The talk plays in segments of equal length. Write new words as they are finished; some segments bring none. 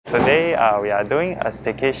Today we are doing a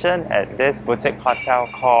staycation at this boutique hotel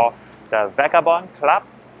called the Vagabond Club.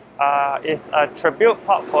 It's a tribute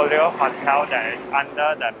portfolio hotel that is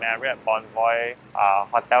under the Marriott Bonvoy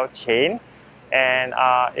hotel chain, and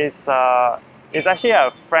it's actually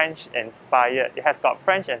a French-inspired. It has got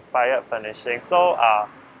French-inspired furnishing. So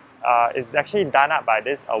it's actually done up by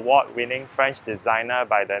this award-winning French designer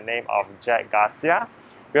by the name of Jacques Garcia.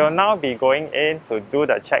 We'll now be going in to do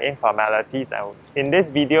the check-in formalities, and in this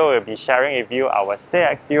video we'll be sharing with you our stay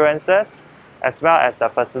experiences as well as the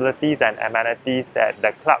facilities and amenities that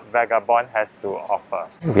the Club Vagabond has to offer.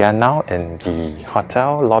 We are now in the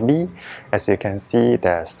hotel lobby. As you can see,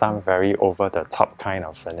 there's some very over-the-top kind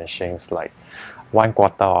of furnishings, like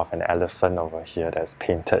 1/4 of an elephant over here that's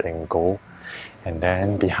painted in gold. And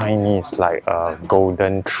then behind me is like a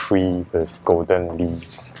golden tree with golden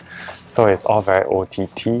leaves. So it's all very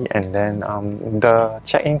OTT. And then the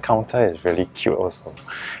check-in counter is really cute also.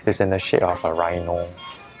 It's in the shape of a rhino.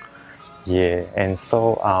 Yeah, and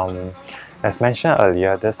so as mentioned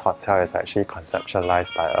earlier, this hotel is actually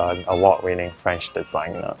conceptualized by an award-winning French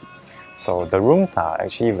designer. So the rooms are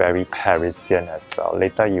actually very Parisian as well.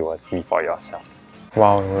 Later you will see for yourself.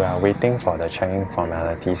 While we are waiting for the check-in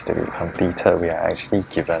formalities to be completed, we are actually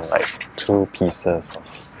given like 2 pieces of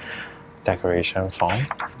decoration form.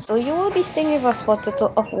 So you will be staying with us for a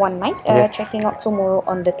total of 1 night, Yes. checking out tomorrow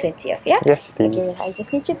on the 20th, yeah? Yes, please. Okay, I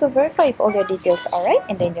just need you to verify if all your details are right,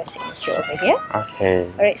 and then your signature over here. Okay.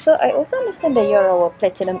 Alright, so I also understand that you're our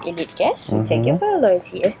Platinum Elite guest. We thank you for your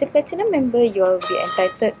loyalty. As the Platinum member, you'll be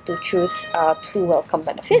entitled to choose 2 welcome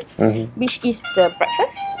benefits, which is the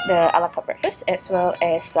breakfast, the a la carte breakfast, as well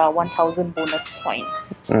as 1,000 bonus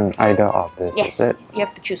points. Either of this, Yes, is it? you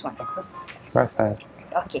have to choose one. Breakfast.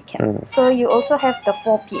 Okay, can. So you also have the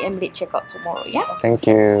 4 PM late checkout tomorrow, yeah? Thank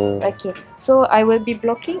you. Okay, so I will be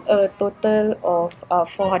blocking a total of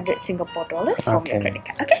 400 Singapore dollars from your credit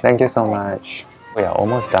card. Okay. Thank you so much. We are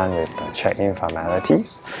almost done with the check-in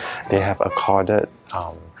formalities. They have accorded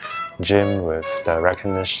gym with the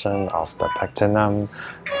recognition of the Platinum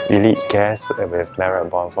Elite guests with Marriott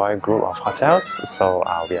Bonvoy group of hotels. So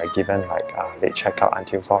we are given like late checkout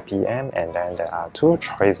until 4 PM, and then there are 2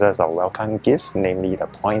 choices of welcome gift, namely the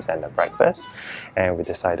points and the breakfast, and we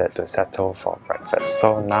decided to settle for breakfast.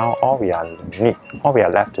 So now all we are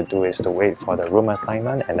left to do is to wait for the room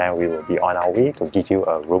assignment, and then we will be on our way to give you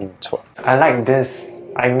a room tour. I like this.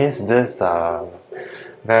 I miss this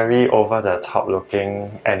very over-the-top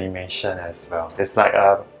looking animation as well. It's like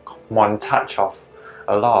a montage of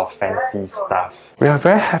a lot of fancy stuff. We are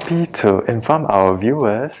very happy to inform our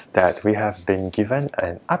viewers that we have been given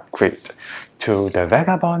an upgrade to the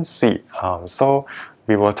Vagabond Suite. So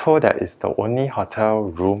we were told that it's the only hotel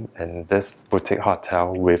room in this boutique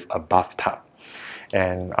hotel with a bathtub.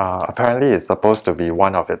 And apparently it's supposed to be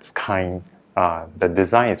one of its kind. The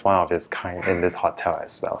design is one of its kind in this hotel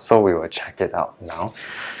as well. So we will check it out now.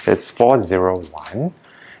 It's 401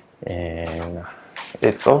 and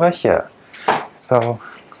it's over here. So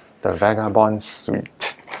the Vagabond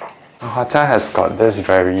Suite. The hotel has got this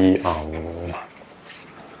very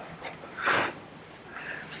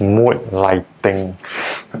mood lighting.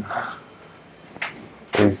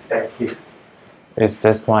 Is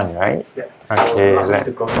this one, right? Yeah. Okay,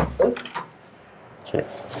 okay.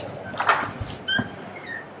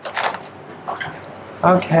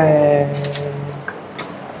 Okay,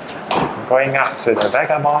 going up to the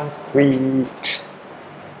Vagabond Suite.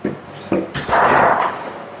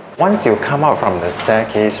 Once you come out from the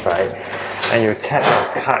staircase, right, and you tap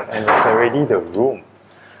the card, and it's already the room.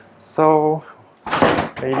 So,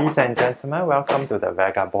 ladies and gentlemen, welcome to the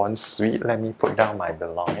Vagabond Suite. Let me put down my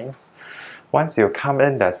belongings. Once you come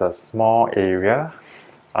in, there's a small area.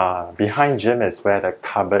 Behind gym is where the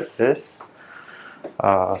cupboard is.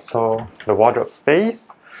 So the wardrobe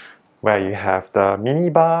space, where you have the mini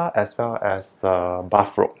bar as well as the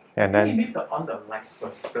bathrobe, and then maybe on the light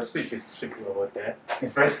first. The switch is strictly over there.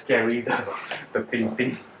 It's very scary, the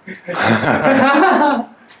painting.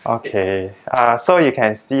 Okay, so you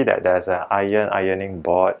can see that there's an ironing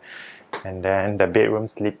board, and then the bedroom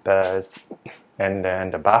slippers, and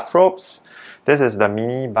then the bathrobes. This is the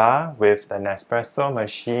mini bar with the Nespresso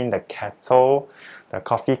machine, the kettle, the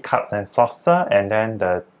coffee cups and saucer, and then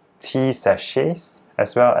the tea sachets,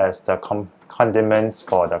 as well as the condiments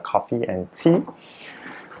for the coffee and tea.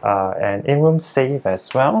 An in-room safe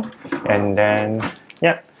as well. And then,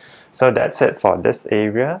 yeah, so that's it for this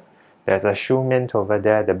area. There's a shoe mint over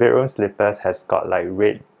there. The bedroom slippers has got like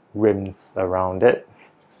red rims around it.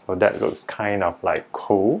 So that looks kind of like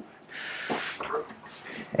cool.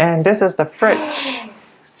 And this is the fridge.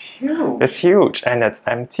 huge. It's huge and it's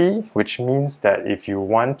empty, which means that if you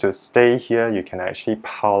want to stay here, you can actually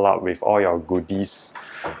pile up with all your goodies,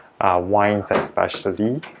 wines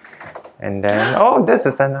especially. And then, oh, this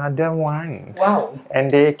is another one. Wow.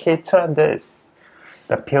 And they cater this.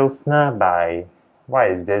 The Pilsner by,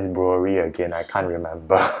 what is this brewery again? I can't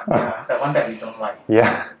remember. Yeah, the one that we don't like.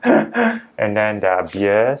 Yeah. And then there are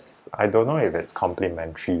beers. I don't know if it's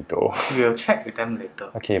complimentary though. We'll check with them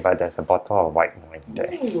later. Okay, but there's a bottle of white wine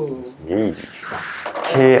there. Ooh. Yay.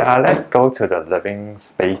 Okay, let's go to the living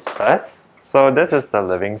space first. So this is the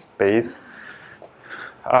living space.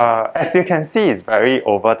 As you can see, it's very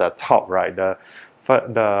over the top, right? The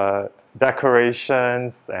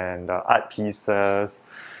decorations and the art pieces.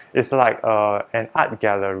 It's like an art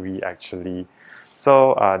gallery actually.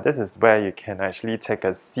 So this is where you can actually take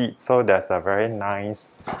a seat. So there's a very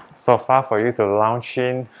nice sofa for you to lounge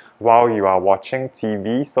in while you are watching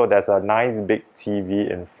TV. So there's a nice big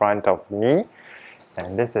TV in front of me.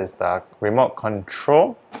 And this is the remote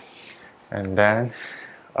control. And then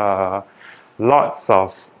lots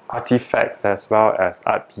of artifacts as well as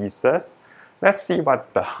art pieces. Let's see what's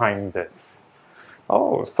behind this.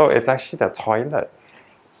 Oh, so it's actually the toilet.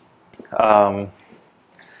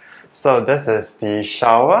 So this is the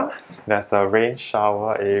shower. There's a rain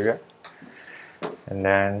shower area. And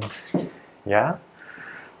then, yeah.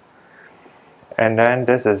 And then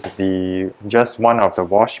this is just one of the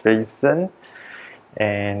wash basin.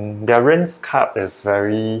 And their rinse cup is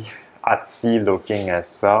very artsy looking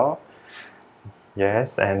as well.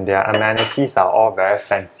 Yes, and their amenities are all very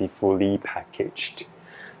fancifully packaged.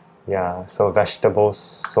 Yeah, so vegetable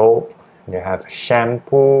soap, they have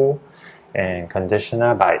shampoo and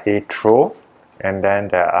conditioner by Atro, and then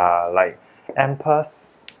there are like ample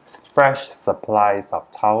fresh supplies of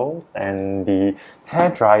towels, and the hair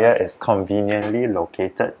dryer is conveniently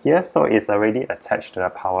located here, so it's already attached to the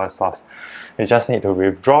power source. You just need to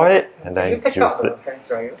withdraw it and then use it. Hair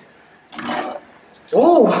dryer?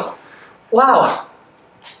 Oh, wow!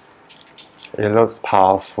 It looks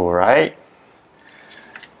powerful, right?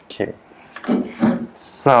 Okay.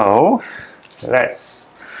 So these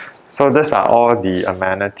are all the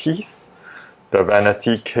amenities. The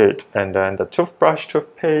vanity kit, and then the toothbrush,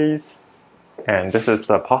 toothpaste, and this is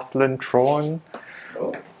the porcelain throne.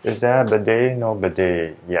 Oh. Is there a bidet? No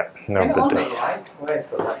bidet. Yeah, no And on the bidet. light, where is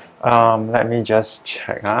the light? Let me just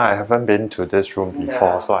check. I haven't been to this room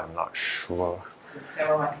before, Yeah. so I'm not sure.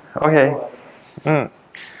 Never mind. Okay.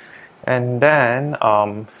 And then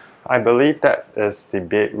I believe that is the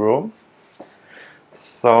bedroom.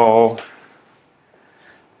 So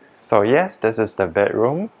yes, this is the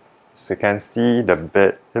bedroom. So you can see the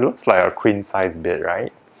bed. It looks like a queen size bed,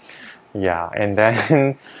 right? Yeah, and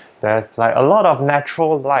then there's like a lot of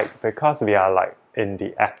natural light because we are like in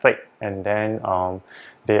the attic, and then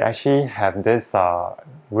they actually have this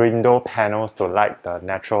window panels to light the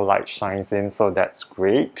natural light shines in, so that's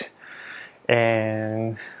great.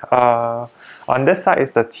 And on this side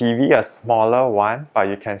is the TV, a smaller one, but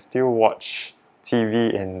you can still watch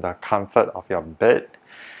TV in the comfort of your bed.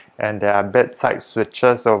 And there are bedside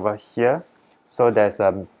switches over here. So there's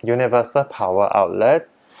a universal power outlet.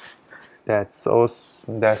 There's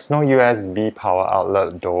no USB power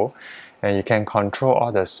outlet though. And you can control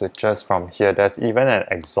all the switches from here. There's even an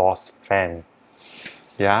exhaust fan.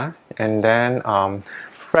 Yeah, and then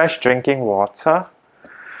fresh drinking water.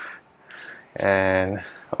 And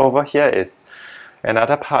over here is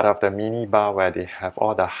another part of the mini bar where they have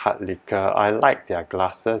all the hard liquor. I like their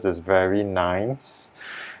glasses, it's very nice.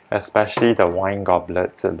 Especially the wine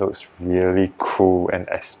goblets, it looks really cool and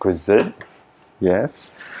exquisite.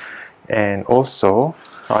 Yes. And also,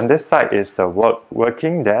 on this side is the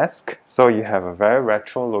working desk. So you have a very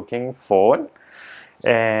retro looking phone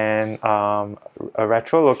and a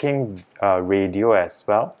retro looking radio as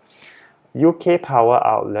well. UK power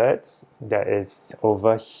outlets that is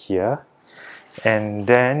over here. And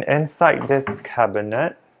then inside this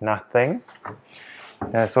cabinet, nothing.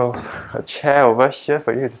 There's also a chair over here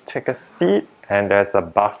for you to take a seat, and there's a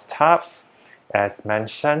bathtub. As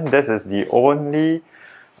mentioned, this is the only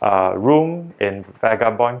room in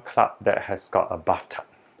Vagabond Club that has got a bathtub.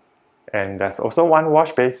 And there's also one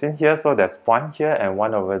wash basin here, so there's one here and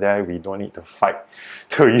one over there. We don't need to fight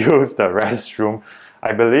to use the restroom.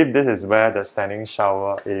 I believe this is where the standing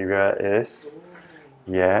shower area is.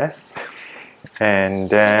 Yes. And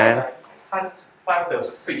then I can't find the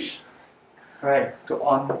switch. Right, to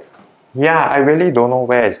on. yeah, I really don't know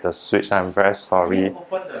where is the switch. I'm very Can sorry. you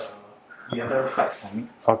open the other side for me?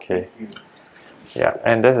 Okay. Yeah,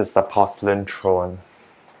 and this is the porcelain throne.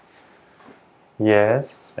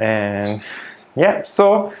 Yes, and yeah,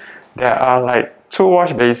 so there are like 2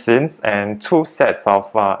 wash basins and 2 sets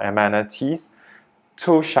of amenities,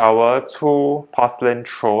 2 shower, 2 porcelain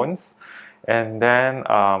thrones, and then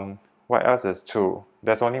what else is 2?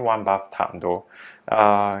 There's only 1 bathtub though.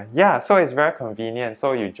 Yeah, so it's very convenient.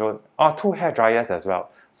 So you don't, 2 hair dryers as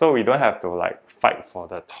well. So we don't have to like fight for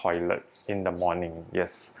the toilet in the morning.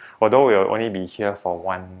 Yes, although we'll only be here for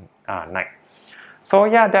 1 night. So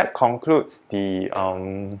yeah, that concludes the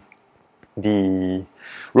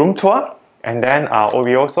room tour. And then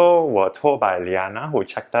we also were told by Liana, who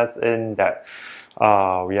checked us in, that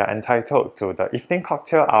we are entitled to the evening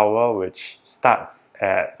cocktail hour, which starts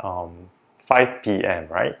at 5 p.m.,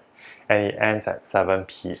 right? And it ends at 7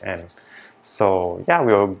 p.m. So yeah,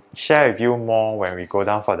 we'll share with you more when we go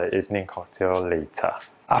down for the evening cocktail later.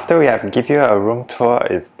 After we have give you a room tour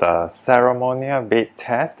is the ceremonial bed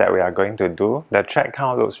test that we are going to do. The tread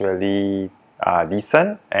count looks really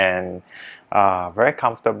decent and very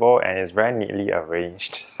comfortable, and it's very neatly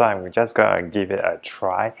arranged. So I'm just gonna give it a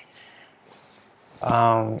try.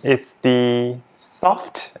 It's the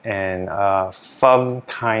soft and firm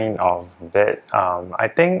kind of bed. I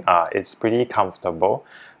think it's pretty comfortable.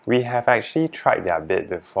 We have actually tried their bed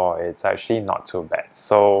before. It's actually not too bad.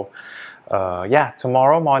 So yeah,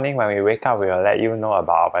 tomorrow morning when we wake up, we will let you know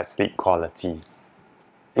about our sleep quality.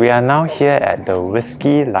 We are now here at the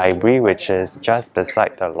Whiskey Library, which is just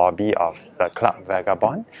beside the lobby of the Club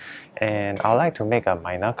Vagabond. And I'd like to make a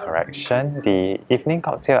minor correction. The evening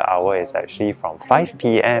cocktail hour is actually from 5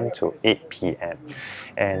 p.m. to 8 p.m.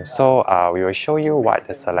 And so we will show you what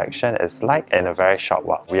the selection is like in a very short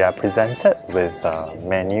while. We are presented with a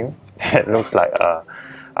menu that looks like a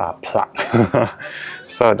plug.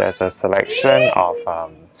 So there's a selection of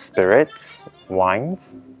spirits,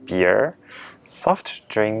 wines, beer, soft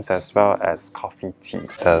drinks, as well as coffee tea.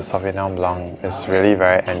 The Sauvignon Blanc is really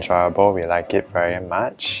very enjoyable. We like it very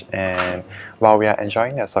much. And while we are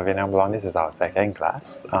enjoying the Sauvignon Blanc, this is our second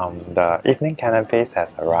glass. The evening canapes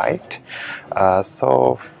has arrived.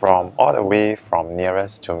 So from all the way from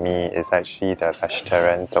nearest to me is actually the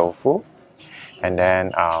vegetarian tofu. And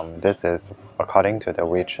then this is, according to the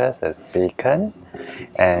waitress, is bacon,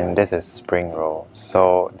 and this is spring roll.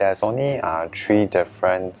 So there's only 3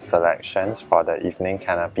 different selections for the evening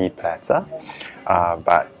canopy platter,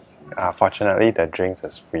 but fortunately the drinks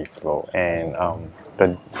is free flow, and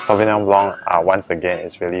the Sauvignon Blanc once again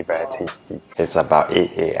is really very tasty. It's about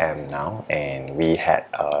 8 a.m. now, and we had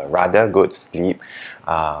a rather good sleep.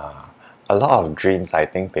 A lot of dreams, I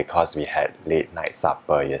think, because we had late night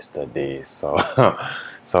supper yesterday, so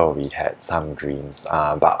so we had some dreams.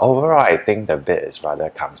 But overall, I think the bed is rather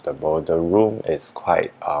comfortable. The room is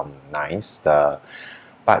quite nice.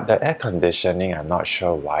 But the air conditioning, I'm not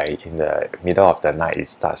sure why in the middle of the night it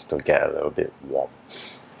starts to get a little bit warm.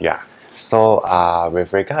 Yeah. So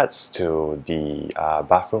with regards to the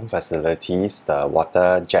bathroom facilities, the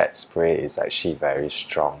water jet spray is actually very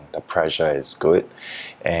strong. The pressure is good,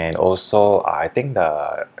 and also I think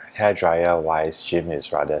the hairdryer wise, Jim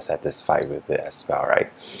is rather satisfied with it as well,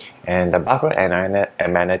 right? And the bathroom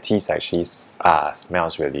amenities actually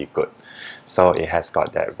smells really good. So it has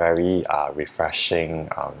got that very refreshing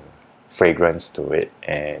fragrance to it,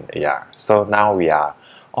 and yeah. So now we are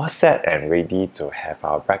all set and ready to have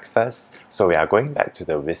our breakfast. So we are going back to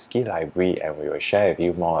the Whiskey Library, and we will share with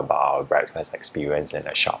you more about our breakfast experience in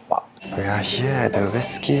a short while. We are here at the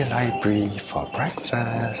Whiskey Library for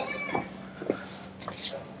breakfast.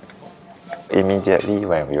 Immediately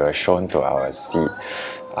when we were shown to our seat,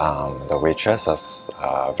 the waitress was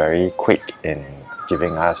very quick in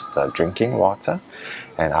giving us the drinking water,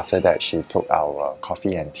 and after that she took our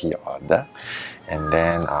coffee and tea order, and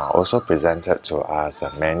then also presented to us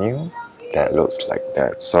a menu that looks like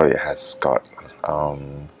that. So it has got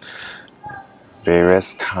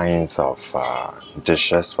various kinds of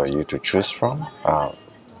dishes for you to choose from.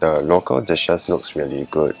 The local dishes looks really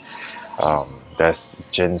good. There's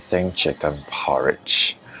ginseng chicken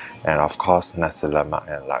porridge, and of course nasi lemak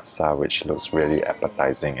and laksa, which looks really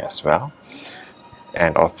appetizing as well.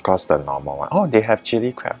 And of course the normal one. Oh, they have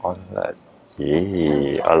chili crab omelette.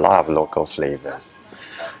 Yay, a lot of local flavors.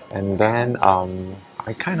 And then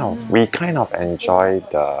we kind of enjoy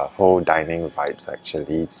the whole dining vibes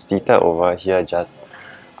actually. Seated over here just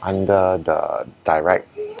under the direct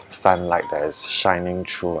sunlight that is shining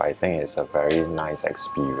through, I think it's a very nice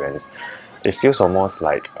experience. It feels almost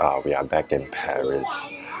like we are back in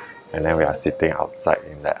Paris, and then we are sitting outside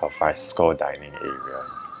in that alfresco dining area.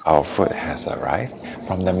 Our food has arrived.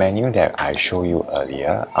 From the menu that I showed you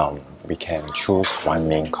earlier, we can choose one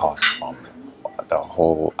main course from the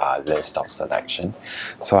whole list of selection.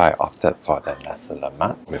 So I opted for the nasi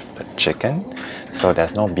lemak with the chicken. So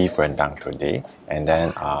there's no beef rendang today. And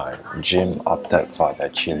then Jim opted for the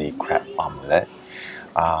chili crab omelette.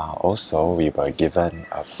 Also, we were given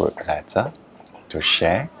a fruit platter to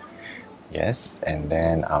share. Yes, and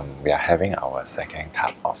then we are having our second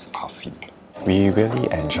cup of coffee. We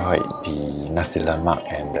really enjoyed the nasi lemak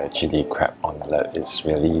and the chili crab omelette. It's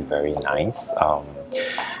really very nice.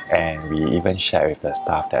 And we even shared with the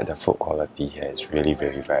staff that the food quality here is really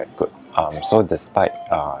very good. So despite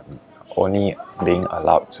only being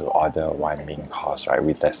allowed to order one main course, right,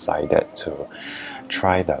 we decided to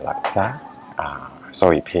try the laksa. So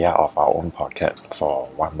we pay out of our own pocket for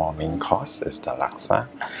one more main course, is the laksa.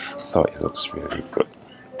 So it looks really good.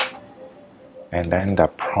 And then the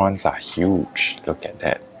prawns are huge. Look at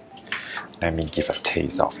that. Let me give a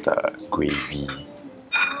taste of the gravy.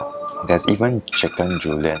 There's even chicken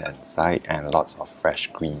julienne inside and lots of fresh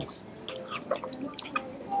greens.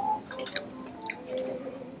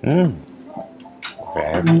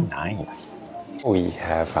 Very nice. We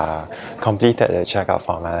have completed the checkout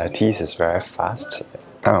formalities. It's very fast,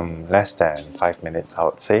 less than 5 minutes I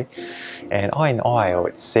would say. And all in all, I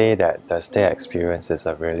would say that the stay experience is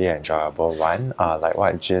a really enjoyable one. Like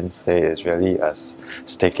what Jin said, it's really a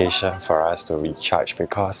staycation for us to recharge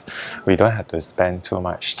because we don't have to spend too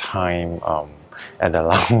much time at the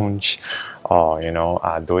lounge or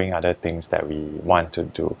doing other things that we want to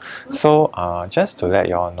do. So just to let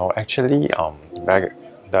you all know, actually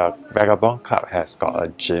the Vagabond Club has got a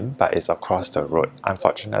gym, but it's across the road.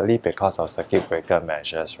 Unfortunately, because of circuit breaker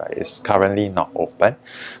measures, right, it's currently not open.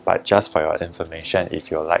 But just for your information, if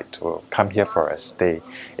you'd like to come here for a stay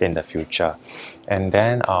in the future. And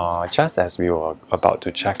then just as we were about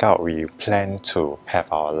to check out, we plan to have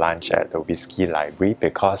our lunch at the Whiskey Library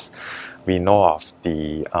because we know of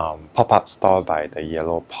the pop-up store by the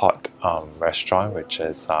Yellow Pot restaurant, which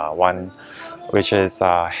is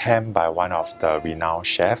helmed by one of the renowned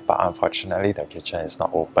chefs, but unfortunately the kitchen is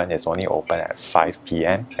not open. It's only open at 5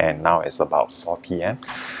 p.m. and now it's about 4 p.m.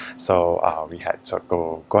 So we had to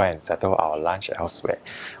go and settle our lunch elsewhere.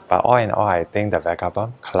 But all in all, I think the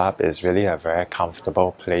Vagabond Club is really a very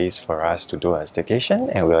comfortable place for us to do a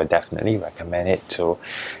staycation, and we'll definitely recommend it to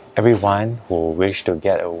everyone who wish to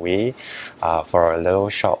get away for a little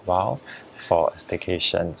short while for a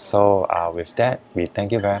staycation. So with that, we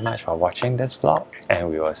thank you very much for watching this vlog, and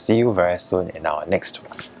we will see you very soon in our next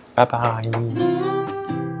one. Bye bye.